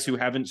got guys who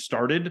haven't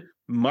started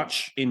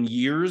much in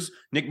years.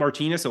 Nick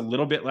Martinez, a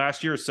little bit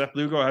last year. Seth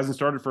Lugo hasn't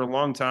started for a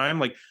long time.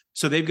 Like,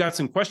 so they've got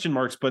some question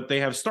marks, but they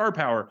have star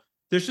power.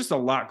 There's just a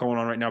lot going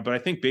on right now. But I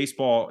think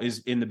baseball is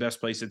in the best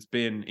place it's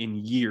been in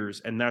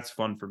years, and that's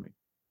fun for me.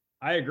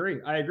 I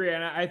agree.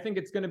 And I think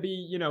it's going to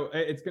be,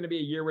 it's going to be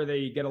a year where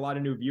they get a lot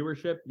of new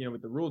viewership,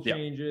 with the rule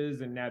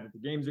changes and now that the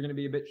games are going to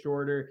be a bit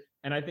shorter.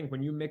 And I think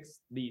when you mix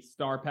the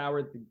star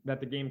power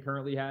that the game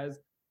currently has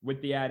with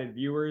the added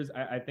viewers,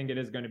 I think it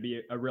is going to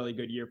be a really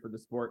good year for the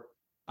sport.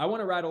 I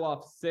want to rattle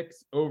off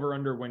 6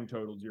 over-under win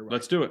totals your way.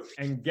 Let's do it.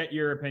 And get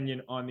your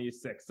opinion on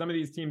these 6. Some of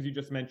these teams you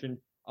just mentioned,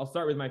 I'll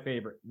start with my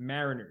favorite,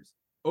 Mariners.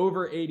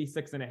 Over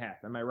 86.5.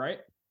 Am I right?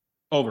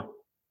 Over.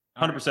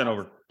 100%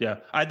 over. Yeah.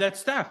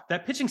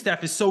 That pitching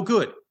staff is so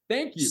good.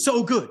 Thank you.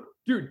 So good.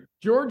 Dude,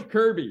 George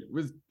Kirby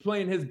was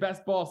playing his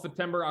best ball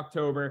September,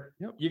 October.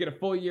 Yep. You get a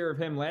full year of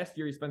him. Last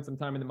year, he spent some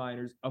time in the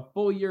minors. A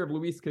full year of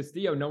Luis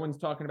Castillo. No one's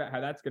talking about how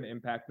that's going to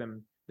impact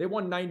them. They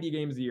won 90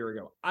 games a year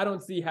ago. I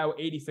don't see how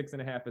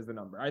 86.5 is the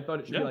number. I thought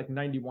it should be like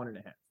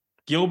 91.5.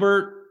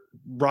 Gilbert,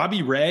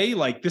 Robbie Ray,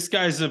 like, this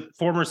guy's a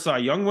former Cy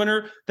Young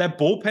winner. That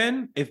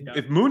bullpen,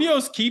 if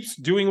Munoz keeps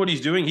doing what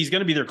he's doing, he's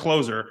going to be their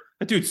closer.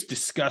 That dude's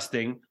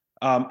disgusting.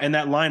 And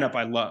that lineup,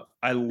 I love.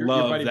 I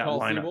love that Paul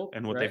lineup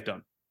and what they've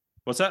done.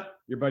 What's that?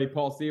 Your buddy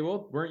Paul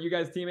Sewell. Weren't you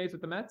guys teammates with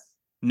the Mets?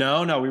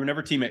 No, we were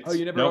never teammates. Oh,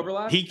 you never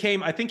overlapped?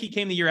 I think he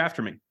came the year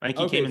after me. I think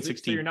he came in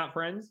 16. So you're not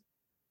friends?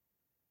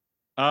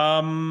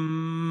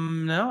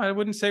 No, I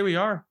wouldn't say we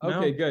are.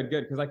 Okay, good.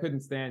 Because I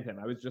couldn't stand him.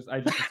 I just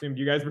assumed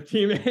you guys were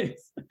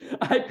teammates.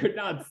 I could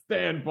not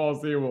stand Paul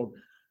Sewell.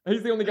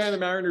 He's the only guy in the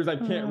Mariners I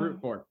can't root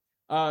for.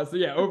 So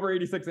yeah, over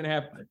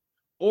 86.5.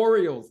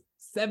 Orioles,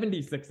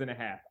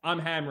 76.5. I'm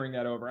hammering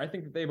that over. I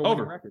think that they have a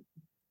winning record.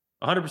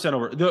 100%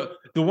 over.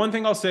 The one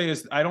thing I'll say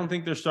is I don't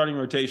think their starting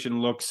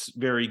rotation looks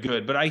very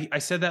good, but I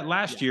said that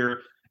last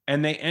year,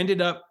 and they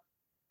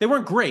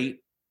weren't great,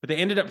 but they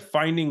ended up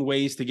finding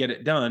ways to get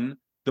it done.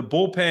 The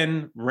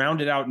bullpen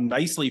rounded out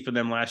nicely for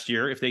them last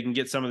year if they can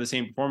get some of the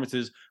same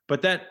performances,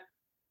 but that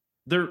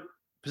their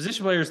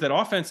position players, that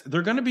offense,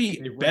 they're going to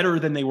be better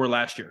than they were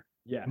last year.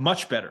 Yeah.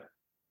 Much better.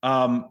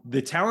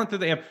 The talent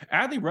that they have,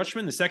 Adley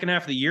Rutschman, the second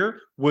half of the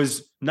year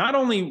was not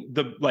only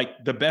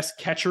the best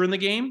catcher in the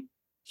game,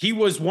 he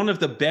was one of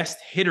the best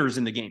hitters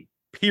in the game,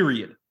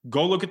 period.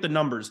 Go look at the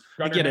numbers.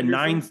 He had a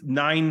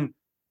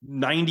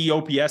 990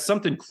 OPS,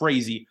 something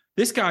crazy.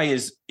 This guy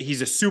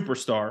he's a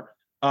superstar.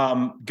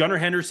 Gunnar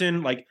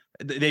Henderson, like,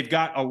 they've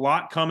got a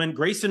lot coming.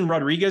 Grayson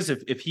Rodriguez,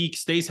 if he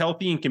stays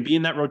healthy and can be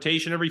in that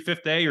rotation every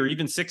 5th day or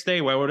even 6th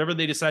day, whatever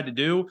they decide to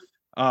do,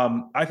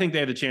 I think they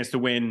have a chance to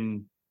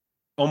win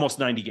almost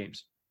 90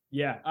 games.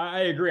 Yeah,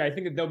 I agree. I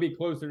think that they'll be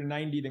closer to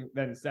 90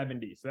 than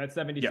 70. So that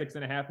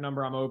 76.5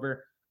 number, I'm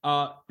over.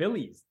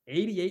 Phillies,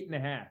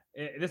 88.5.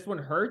 This one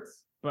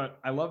hurts, but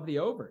I love the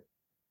over.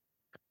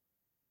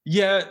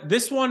 Yeah,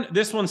 this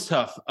one's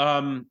tough.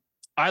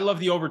 I love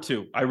the over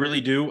too. I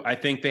really do. I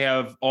think they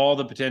have all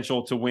the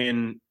potential to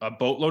win a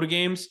boatload of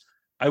games.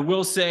 I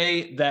will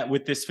say that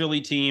with this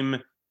Philly team,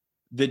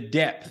 the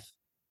depth,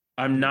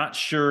 I'm not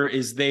sure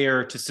is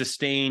there to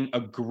sustain a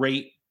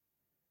great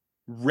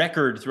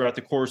record throughout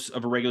the course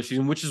of a regular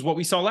season, which is what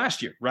we saw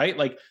last year, right?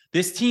 Like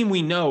this team,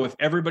 we know if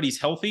everybody's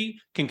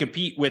healthy, can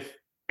compete with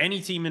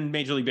any team in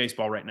Major League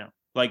Baseball right now.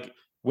 Like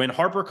when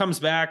Harper comes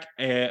back,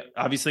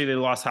 obviously they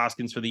lost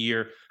Hoskins for the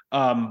year.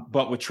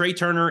 But with Trey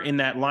Turner in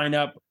that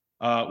lineup,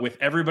 with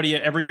everybody,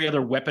 every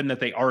other weapon that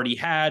they already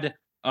had,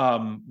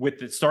 with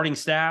the starting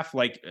staff,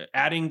 like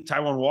adding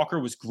Taijuan Walker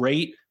was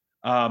great.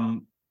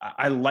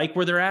 I like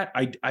where they're at.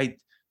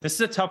 This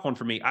is a tough one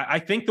for me. I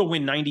think they'll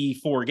win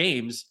 94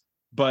 games,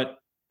 but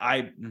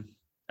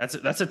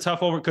that's a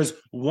tough over because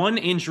one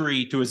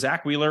injury to a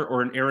Zach Wheeler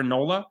or an Aaron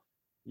Nola.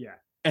 Yeah.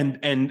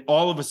 And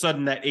all of a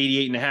sudden that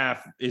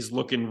 88.5 is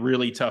looking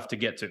really tough to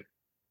get to.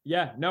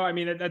 Yeah, no, I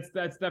mean, that's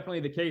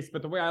definitely the case.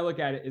 But the way I look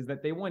at it is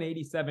that they won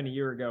 87 a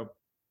year ago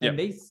and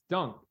they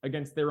stunk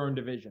against their own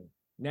division.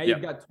 Now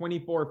you've got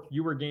 24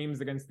 fewer games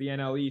against the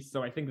NL East.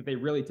 So I think that they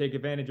really take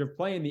advantage of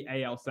playing the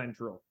AL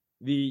Central,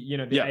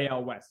 the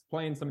AL West,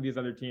 playing some of these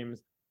other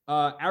teams.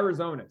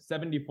 Arizona,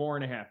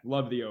 74.5.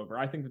 Love the over.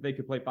 I think that they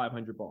could play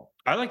 500 ball.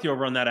 I like the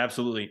over on that.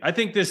 Absolutely. I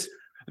think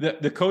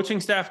the coaching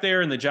staff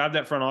there and the job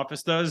that front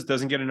office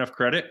doesn't get enough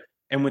credit.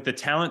 And with the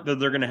talent that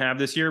they're going to have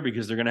this year,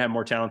 because they're going to have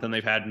more talent than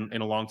they've had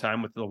in a long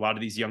time with a lot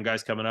of these young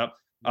guys coming up.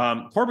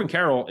 Corbin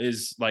Carroll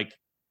is like,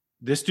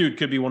 this dude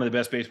could be one of the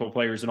best baseball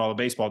players in all of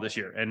baseball this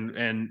year.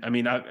 And I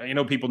mean, I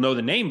know people know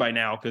the name by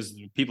now because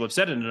people have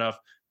said it enough,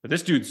 but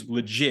this dude's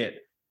legit.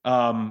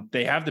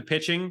 They have the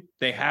pitching.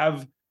 They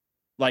have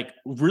like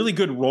really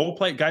good role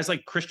play guys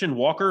like Christian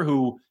Walker,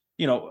 who,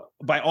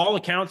 by all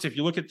accounts, if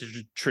you look at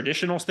the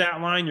traditional stat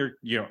line,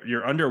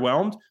 you're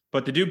underwhelmed,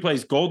 but the dude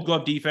plays Gold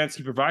Glove defense.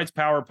 He provides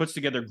power, puts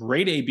together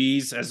great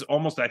ABs, as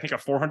almost, I think, a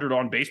 400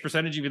 on base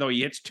percentage, even though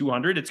he hits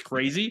 200. It's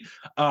crazy.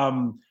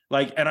 And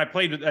I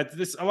played with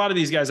this, a lot of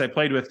these guys I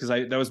played with, because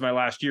that was my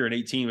last year in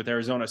 18 with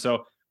Arizona.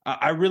 So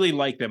I really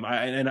like them.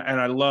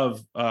 I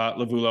love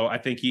Lavulo. I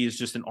think he is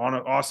just an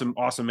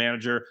awesome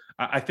manager.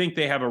 I think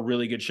they have a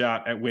really good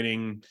shot at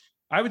winning.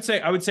 I would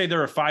say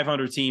they're a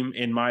 500 team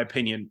in my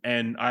opinion,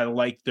 and I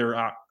like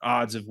their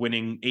odds of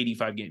winning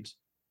 85 games.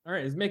 All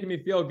right, it's making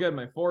me feel good.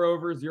 My 4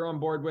 overs you're on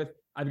board with.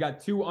 I've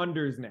got 2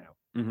 unders now.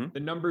 Mm-hmm. The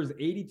number's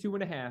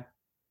 82.5,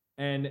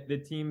 and the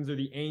teams are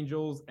the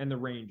Angels and the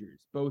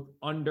Rangers, both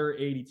under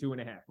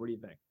 82.5. What do you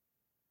think?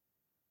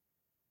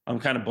 I'm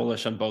kind of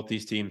bullish on both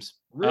these teams.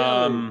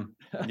 Really?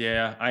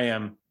 Yeah, I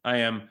am.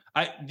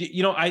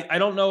 I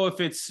don't know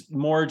if it's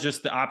more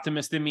just the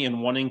optimist in me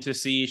and wanting to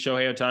see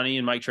Shohei Ohtani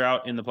and Mike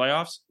Trout in the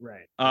playoffs.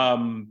 Right.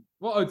 Well,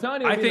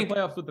 Ohtani will be in the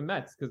playoffs with the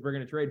Mets because we're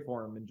going to trade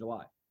for him in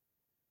July.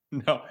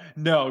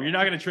 No, you're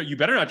not going to trade. You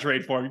better not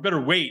trade for him. You better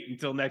wait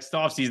until next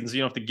offseason so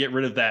you don't have to get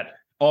rid of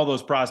all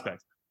those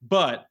prospects.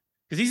 But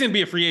because he's going to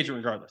be a free agent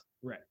regardless.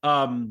 Right.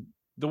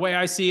 The way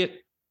I see it,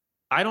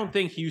 I don't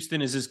think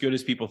Houston is as good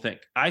as people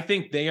think. I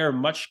think they are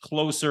much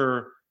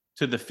closer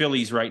to the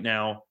Phillies right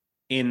now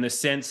in the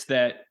sense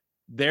that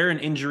they're an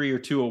injury or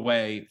two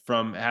away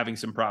from having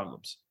some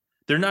problems.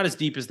 They're not as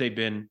deep as they've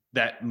been.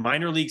 That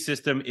minor league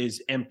system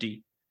is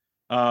empty.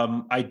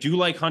 I do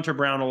like Hunter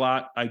Brown a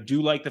lot. I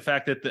do like the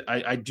fact that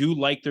I do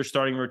like their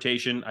starting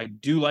rotation. I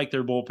do like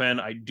their bullpen.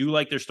 I do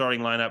like their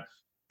starting lineup.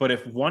 But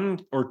if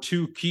one or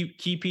two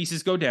key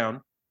pieces go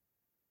down,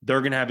 they're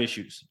going to have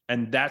issues.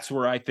 And that's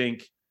where I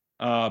think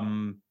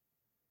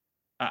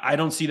I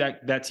don't see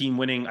that team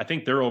winning. I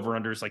think their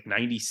over-under is like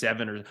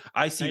 97, or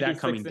I see that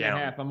coming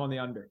down. I'm on the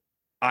under.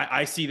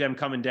 I see them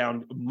coming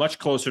down much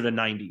closer to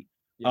 90.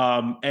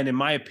 Yeah. And in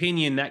my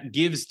opinion, that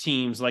gives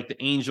teams like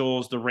the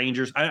Angels, the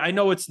Rangers, I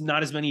know it's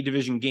not as many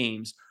division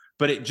games,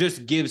 but it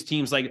just gives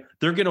teams like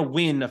they're going to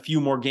win a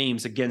few more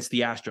games against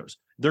the Astros.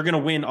 They're going to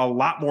win a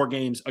lot more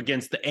games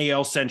against the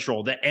AL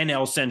Central, the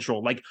NL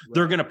Central. Like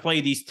they're going to play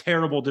these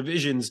terrible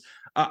divisions.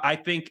 I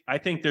think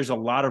there's a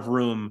lot of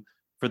room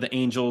for the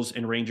Angels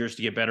and Rangers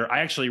to get better. I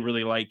actually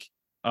really like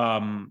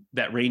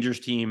that Rangers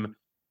team.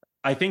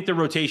 I think the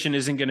rotation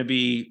isn't going to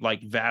be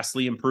like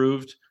vastly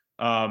improved.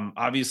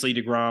 Obviously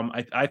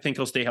DeGrom, I think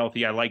he'll stay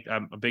healthy.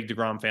 I'm a big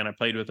DeGrom fan. I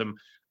played with him.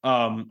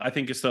 I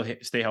think he'll still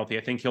stay healthy.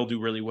 I think he'll do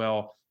really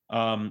well.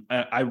 But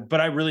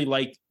I really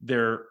like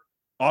their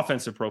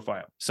offensive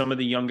profile. Some of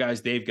the young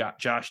guys they've got,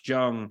 Josh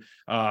Jung,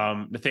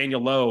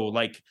 Nathaniel Lowe,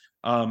 like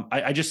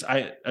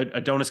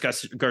Adonis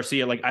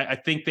Garcia. Like I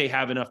think they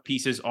have enough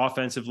pieces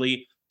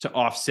offensively to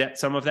offset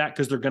some of that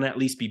because they're going to at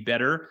least be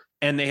better,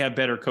 and they have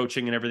better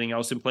coaching and everything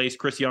else in place.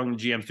 Chris Young, the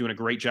GM's doing a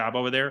great job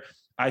over there.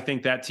 I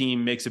think that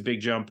team makes a big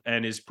jump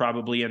and is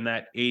probably in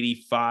that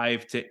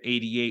 85 to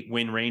 88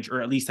 win range, or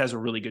at least has a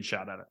really good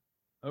shot at it.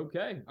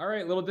 Okay. All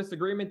right. Little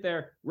disagreement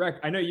there. Rec,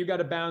 I know you got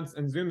to bounce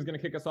and Zoom's going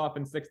to kick us off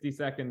in 60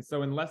 seconds.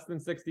 So in less than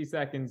 60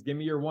 seconds, give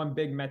me your one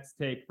big Mets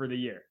take for the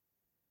year.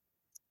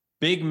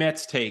 Big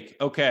Mets take.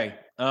 Okay.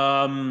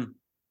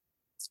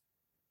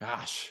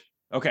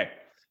 Okay.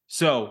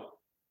 So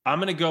I'm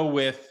going to go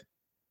with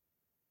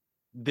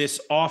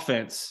this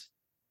offense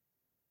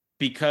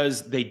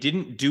because they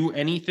didn't do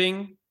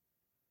anything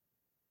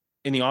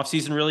in the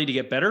offseason really to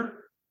get better.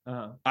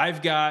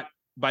 I've got,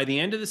 by the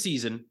end of the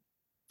season,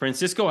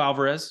 Francisco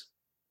Alvarez,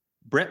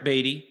 Brett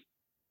Beatty,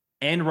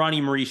 and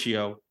Ronnie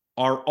Mauricio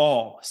are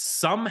all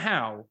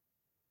somehow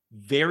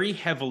very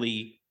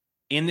heavily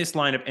in this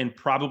lineup and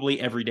probably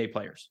everyday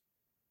players.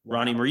 Wow.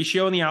 Ronnie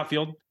Mauricio in the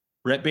outfield,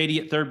 Brett Beatty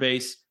at third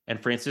base,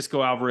 and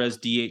Francisco Alvarez,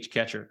 DH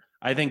catcher.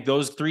 I think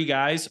those three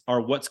guys are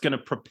what's going to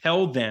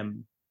propel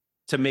them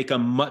to make a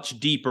much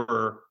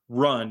deeper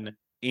run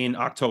in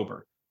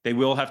October. They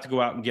will have to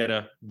go out and get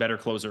a better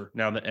closer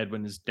now that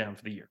Edwin is down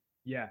for the year.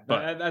 Yeah,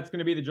 that's going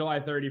to be the July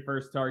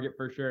 31st target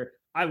for sure.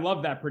 I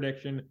love that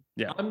prediction.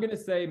 Yeah, I'm going to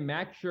say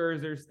Max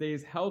Scherzer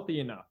stays healthy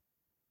enough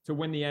to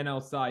win the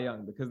NL Cy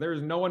Young, because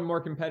there's no one more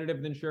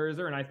competitive than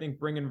Scherzer, and I think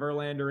bringing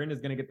Verlander in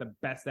is going to get the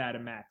best out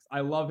of Max.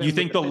 I love him. You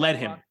think they'll let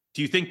him?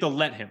 Do you think they'll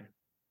let him?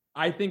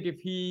 I think if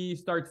he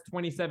starts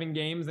 27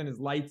 games and his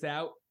lights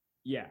out,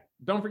 yeah.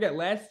 Don't forget,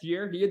 last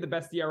year, he had the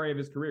best ERA of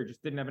his career,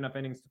 just didn't have enough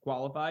innings to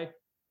qualify.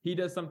 He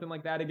does something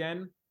like that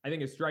again, I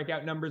think his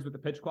strikeout numbers with the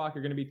pitch clock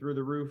are going to be through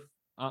the roof.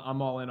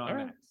 I'm all in on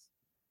Max.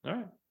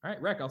 All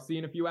right, Reck, I'll see you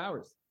in a few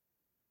hours.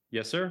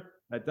 Yes, sir.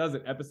 That does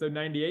it. Episode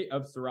 98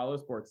 of Ceraulo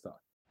Sports Talk.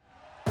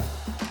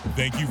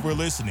 Thank you for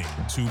listening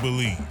to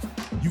Believe.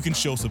 You can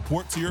show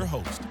support to your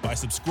host by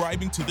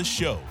subscribing to the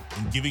show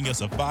and giving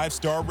us a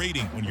 5-star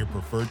rating on your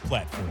preferred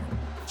platform.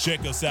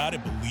 Check us out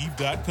at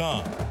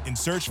Believe.com and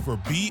search for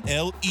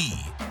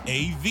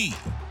BLEAV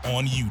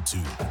on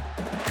YouTube.